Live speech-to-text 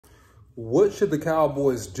What should the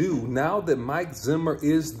Cowboys do now that Mike Zimmer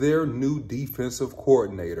is their new defensive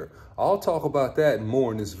coordinator? I'll talk about that and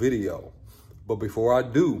more in this video. But before I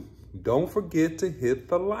do, don't forget to hit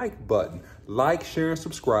the like button. Like, share, and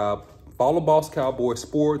subscribe. Follow Boss Cowboy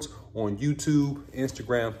Sports on YouTube,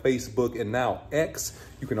 Instagram, Facebook, and now X.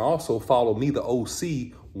 You can also follow me, the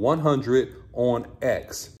OC 100 on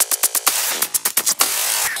X.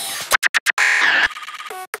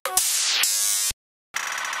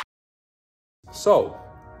 So,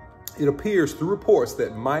 it appears through reports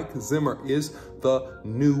that Mike Zimmer is the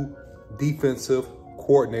new defensive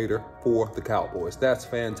coordinator for the Cowboys. That's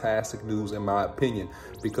fantastic news in my opinion,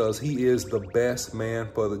 because he is the best man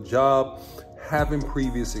for the job, having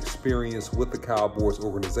previous experience with the Cowboys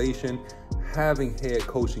organization, having head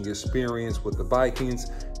coaching experience with the Vikings,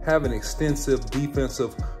 having extensive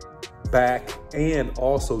defensive back and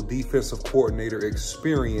also defensive coordinator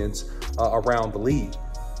experience around the league.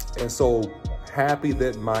 And so happy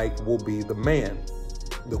that Mike will be the man.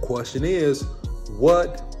 The question is,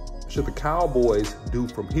 what should the Cowboys do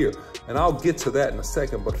from here? And I'll get to that in a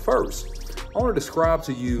second. But first, I want to describe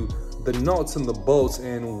to you the nuts and the bolts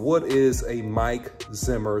and what is a Mike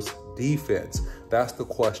Zimmer's defense. That's the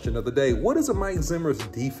question of the day. What is a Mike Zimmer's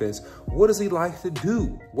defense? What does he like to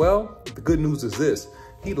do? Well, the good news is this.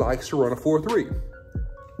 He likes to run a 4-3.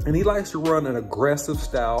 And he likes to run an aggressive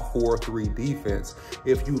style 4-3 defense.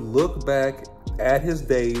 If you look back at his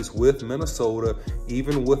days with Minnesota,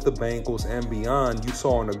 even with the Bengals and beyond, you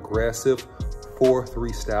saw an aggressive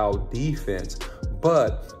 4-3 style defense.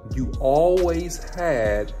 But you always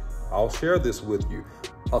had, I'll share this with you,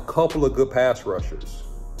 a couple of good pass rushers.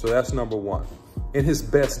 So that's number one. In his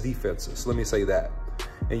best defenses, let me say that.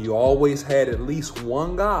 And you always had at least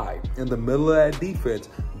one guy in the middle of that defense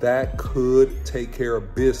that could take care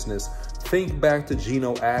of business. Think back to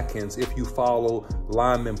Geno Atkins. If you follow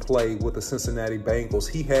lineman play with the Cincinnati Bengals,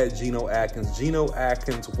 he had Geno Atkins. Geno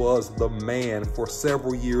Atkins was the man for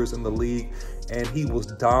several years in the league, and he was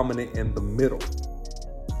dominant in the middle.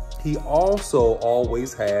 He also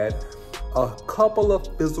always had a couple of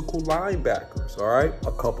physical linebackers, all right?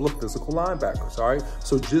 A couple of physical linebackers, all right?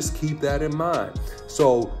 So just keep that in mind.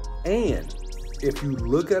 So, and if you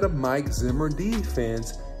look at a Mike Zimmer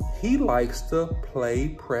defense, he likes to play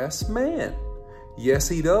press man. Yes,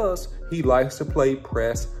 he does. He likes to play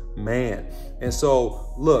press man. And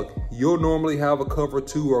so, look, you'll normally have a cover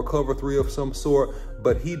 2 or a cover 3 of some sort,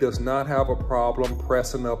 but he does not have a problem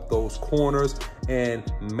pressing up those corners and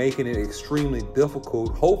making it extremely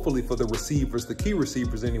difficult, hopefully for the receivers, the key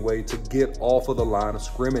receivers anyway, to get off of the line of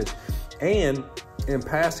scrimmage. And in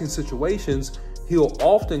passing situations, he'll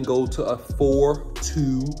often go to a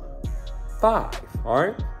 4-2-5, all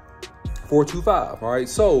right? 4-2-5, all right?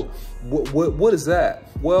 So what is that?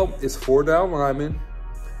 Well, it's 4 down linemen,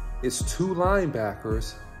 it's 2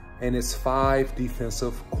 linebackers, and it's 5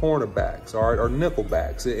 defensive cornerbacks, all right, or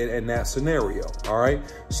nickelbacks in that scenario, all right?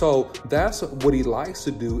 So that's what he likes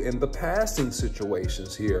to do in the passing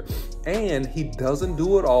situations here. And he doesn't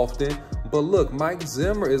do it often, but look, Mike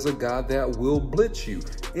Zimmer is a guy that will blitz you.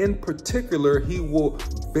 In particular, he will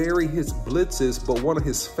vary his blitzes, but one of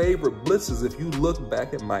his favorite blitzes, if you look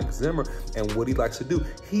back at Mike Zimmer and what he likes to do,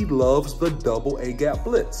 he loves the double A-gap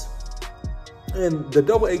blitz. And the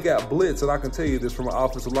double A-gap blitz, and I can tell you this from an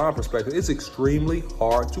offensive line perspective, it's extremely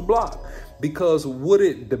hard to block because what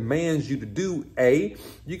it demands you to do, A,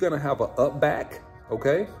 you're going to have an up back,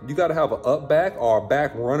 okay? You got to have an up back or a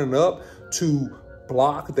back running up to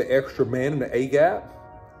block the extra man in the A-gap,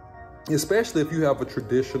 especially if you have a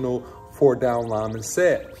traditional 4 down lineman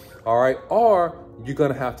set, all right? Or you're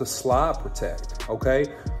going to have to slide protect, okay?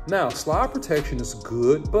 Now, slide protection is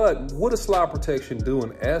good, but what does slide protection do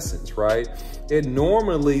in essence, right? It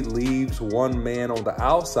normally leaves one man on the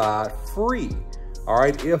outside free, all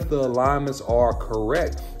right, if the alignments are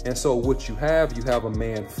correct. And so what you have a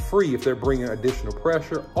man free if they're bringing additional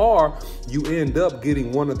pressure, or you end up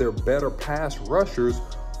getting one of their better pass rushers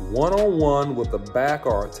one-on-one with a back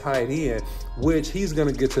or a tight end, which he's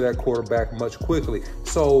going to get to that quarterback much quickly.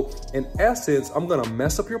 So in essence, I'm going to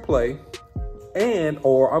mess up your play,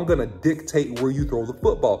 or I'm going to dictate where you throw the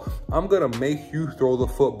football. I'm going to make you throw the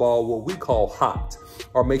football what we call hot,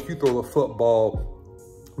 or make you throw the football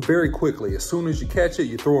very quickly. As soon as you catch it,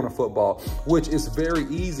 you're throwing a football, which is very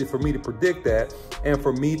easy for me to predict that, and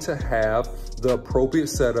for me to have the appropriate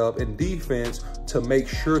setup and defense to make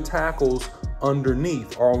sure tackles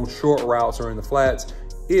underneath or on short routes or in the flats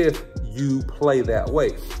if you play that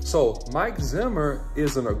way. So Mike Zimmer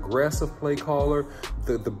is an aggressive play caller.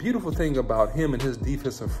 The beautiful thing about him and his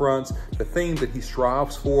defensive fronts, the thing that he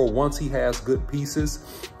strives for once he has good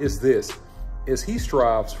pieces, is this. is he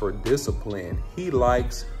strives for discipline. He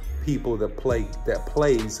likes people that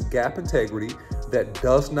plays gap integrity, that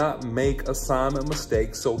does not make assignment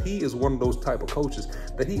mistakes. So he is one of those type of coaches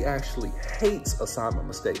that he actually hates assignment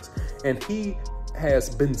mistakes. And he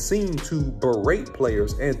has been seen to berate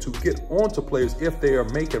players and to get onto players if they are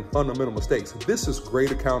making fundamental mistakes. This is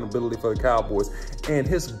great accountability for the Cowboys. And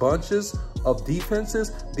his bunches of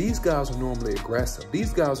defenses, these guys are normally aggressive.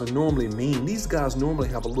 These guys are normally mean. These guys normally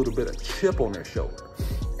have a little bit of chip on their shoulder.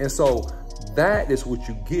 And so that is what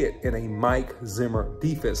you get in a Mike Zimmer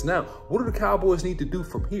defense. Now, what do the Cowboys need to do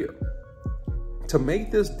from here to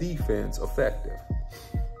make this defense effective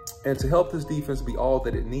and to help this defense be all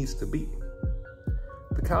that it needs to be?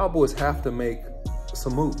 The Cowboys have to make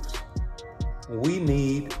some moves. We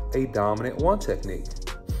need a dominant one technique.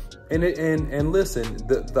 And listen,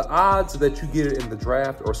 the odds that you get it in the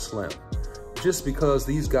draft are slim, just because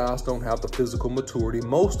these guys don't have the physical maturity.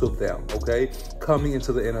 Most of them, okay, coming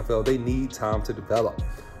into the NFL, they need time to develop.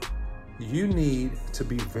 You need to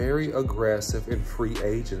be very aggressive in free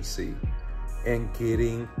agency and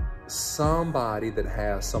getting somebody that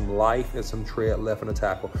has some life and some tread left in the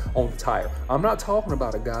tackle on the tire. I'm not talking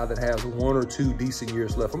about a guy that has 1 or 2 decent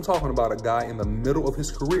years left. I'm talking about a guy in the middle of his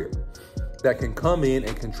career that can come in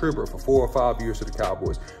and contribute for 4 or 5 years to the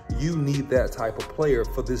Cowboys. You need that type of player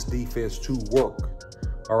for this defense to work.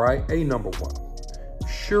 All right, number one,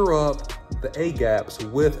 shore up the A gaps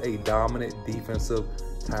with a dominant defensive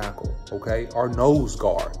tackle, okay? Or nose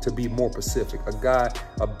guard, to be more specific.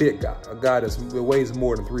 A big guy, a guy that weighs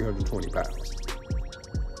more than 320 pounds.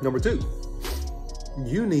 Number two,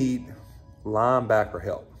 you need linebacker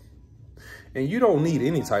help. And you don't need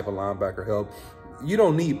any type of linebacker help. You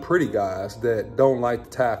don't need pretty guys that don't like to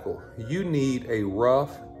tackle. You need a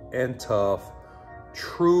rough and tough,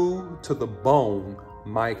 true to the bone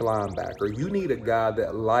Mike linebacker. You need a guy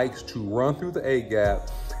that likes to run through the A gap,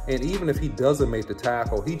 and even if he doesn't make the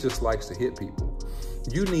tackle, he just likes to hit people.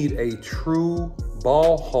 You need a true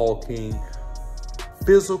ball hawking,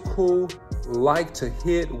 physical, like to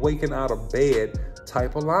hit, waking out of bed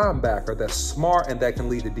type of linebacker that's smart and that can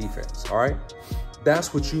lead the defense, all right?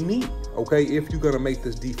 That's what you need, okay, if you're gonna make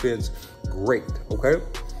this defense great, okay?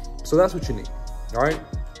 So that's what you need, all right?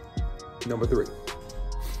 Number three,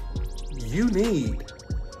 you need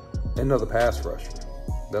another pass rusher.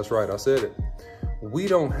 That's right, I said it. We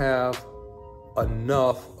don't have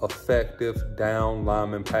enough effective down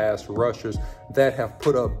lineman pass rushers that have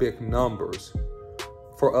put up big numbers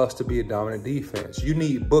for us to be a dominant defense. You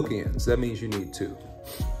need bookends. That means you need 2.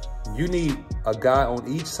 You need a guy on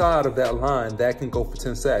each side of that line that can go for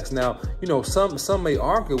 10 sacks. Now, you know, some may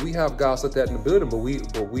argue we have guys like that in the building,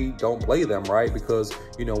 but we don't play them, right? Because,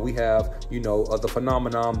 you know, we have, you know, the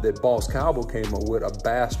phenomenon that Boss Cowboy came up with, a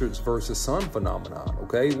bastards versus son phenomenon,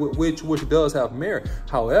 okay? Which does have merit.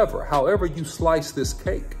 However you slice this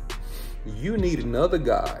cake, you need another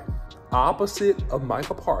guy opposite of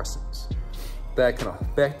Micah Parsons that can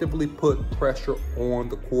effectively put pressure on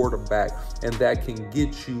the quarterback and that can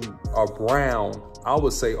get you around, I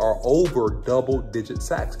would say, or over double-digit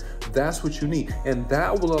sacks. That's what you need. And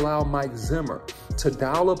that will allow Mike Zimmer to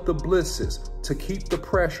dial up the blitzes, to keep the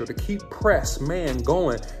pressure, to keep press man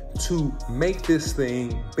going, to make this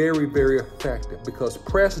thing very, very effective, because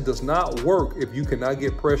press does not work if you cannot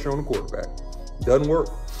get pressure on the quarterback. Doesn't work.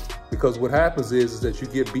 Because what happens is that you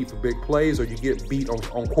get beat for big plays, or you get beat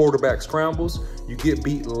on quarterback scrambles. You get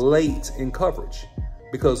beat late in coverage,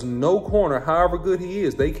 because no corner, however good he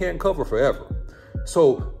is, they can't cover forever.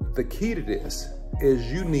 So the key to this is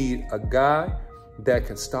you need a guy that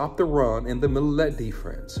can stop the run in the middle of that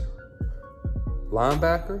defense.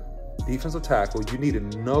 Linebacker, defensive tackle, you need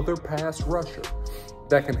another pass rusher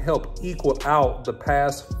that can help equal out the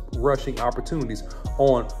pass rushing opportunities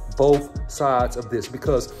on both sides of this,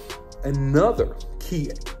 because another key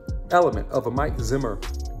element of a Mike Zimmer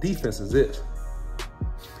defense is this.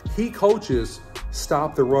 He coaches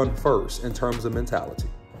stop the run first in terms of mentality.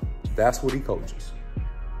 That's what he coaches.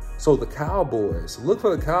 So the Cowboys, look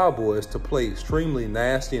for the Cowboys to play extremely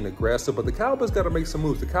nasty and aggressive, but the Cowboys got to make some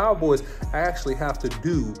moves. The Cowboys actually have to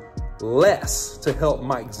do less to help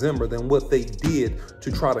Mike Zimmer than what they did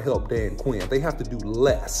to try to help Dan Quinn. They have to do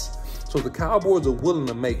less. So the Cowboys are willing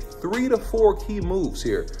to make 3 to 4 key moves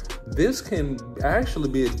here. This can actually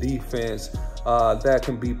be a defense that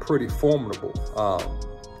can be pretty formidable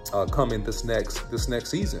coming this next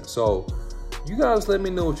season. So you guys let me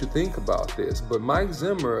know what you think about this. But Mike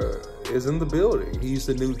Zimmer is in the building. He's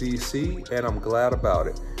the new DC, and I'm glad about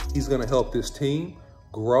it. He's going to help this team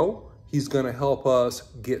grow. He's going to help us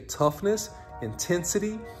get toughness,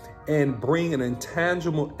 intensity, and bring an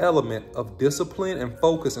intangible element of discipline and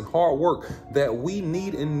focus and hard work that we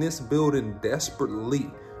need in this building desperately.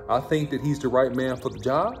 I think that he's the right man for the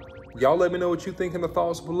job. Y'all let me know what you think in the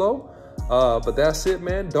thoughts below. But that's it,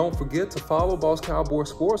 man. Don't forget to follow Boss Cowboy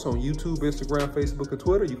Sports on YouTube, Instagram, Facebook, and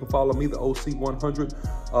Twitter. You can follow me, the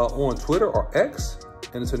OC100, on Twitter or X.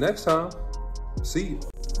 And until next time, see you.